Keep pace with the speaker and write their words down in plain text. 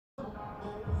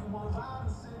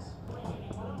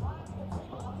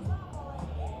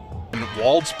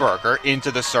Waldsberger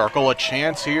into the circle, a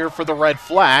chance here for the red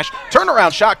flash.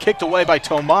 Turnaround shot kicked away by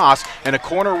Tomas, and a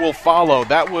corner will follow.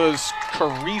 That was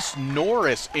Carice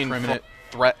Norris in permanent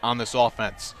threat on this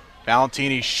offense.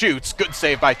 Valentini shoots, good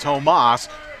save by Tomas,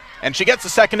 and she gets the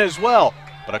second as well.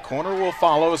 But a corner will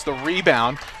follow as the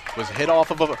rebound was hit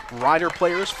off of a Rider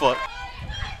player's foot.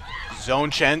 Zone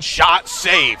Chen shot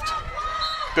saved.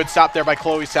 Good stop there by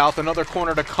Chloe South. Another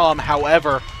corner to come.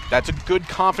 However, that's a good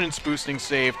confidence-boosting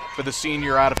save for the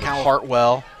senior out of California.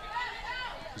 Hartwell.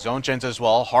 Zone Chens as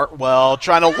well. Hartwell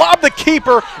trying to lob the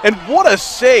keeper, and what a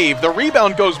save. The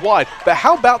rebound goes wide, but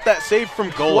how about that save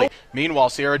from goalie?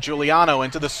 Meanwhile, Sierra Giuliano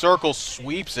into the circle,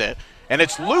 sweeps it, and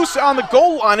it's loose on the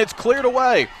goal line. It's cleared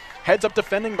away. Heads up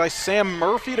defending by Sam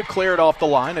Murphy to clear it off the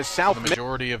line as South the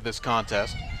majority of this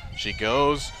contest. She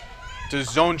goes to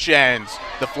Zone Chens.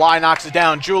 The fly knocks it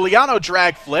down. Giuliano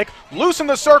drag flick, loose in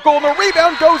the circle, and the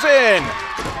rebound goes in.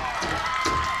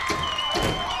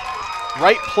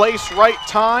 Right place, right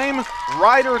time.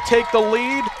 Ryder take the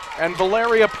lead, and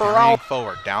Valeria Peral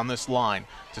forward down this line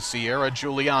to Sierra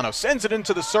Giuliano. Sends it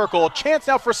into the circle. A chance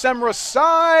now for Semra's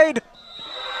side,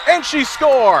 and she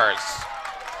scores.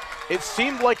 It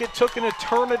seemed like it took an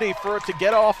eternity for it to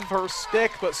get off of her stick,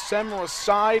 but Semra's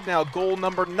side now goal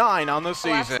number 9 on the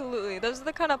season. Oh, absolutely. Those are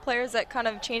the kind of players that kind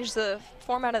of change the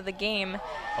format of the game.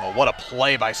 Oh, what a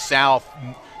play by South.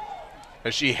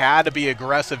 As she had to be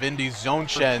aggressive in the Zone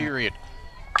Chen period.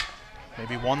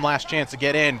 Maybe one last chance to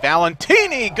get in.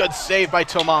 Valentini, good save by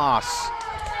Tomas.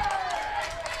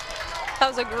 That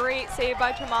was a great save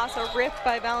by Tomas, a rip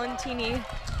by Valentini.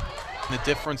 The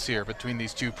difference here between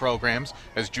these two programs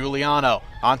as Giuliano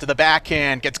onto the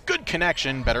backhand, gets good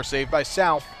connection, better save by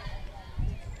South.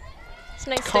 It's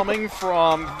nice coming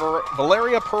from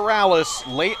Valeria Perales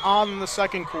late on in the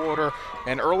second quarter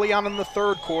and early on in the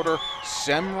third quarter.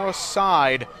 Semra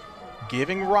side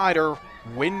giving Ryder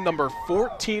win number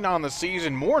 14 on the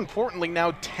season. More importantly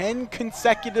now 10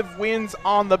 consecutive wins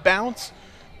on the bounce.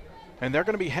 And they're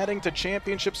going to be heading to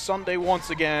Championship Sunday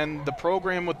once again. The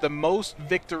program with the most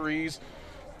victories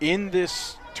in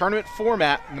this tournament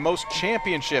format, the most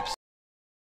championships